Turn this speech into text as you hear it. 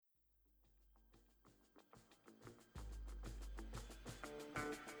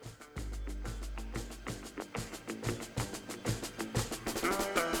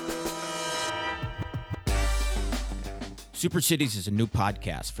Super Cities is a new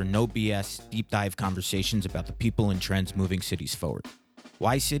podcast for no BS, deep dive conversations about the people and trends moving cities forward.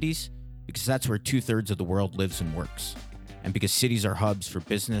 Why cities? Because that's where 2/3 of the world lives and works. And because cities are hubs for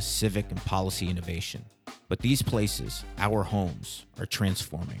business, civic, and policy innovation. But these places, our homes, are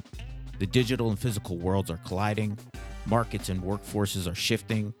transforming. The digital and physical worlds are colliding, markets and workforces are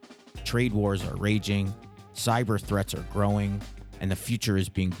shifting, trade wars are raging, cyber threats are growing, and the future is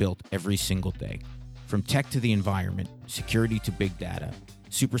being built every single day. From tech to the environment, security to big data,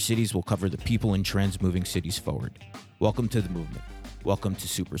 Super Cities will cover the people and trends moving cities forward. Welcome to the movement. Welcome to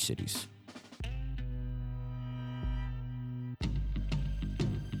Super Cities.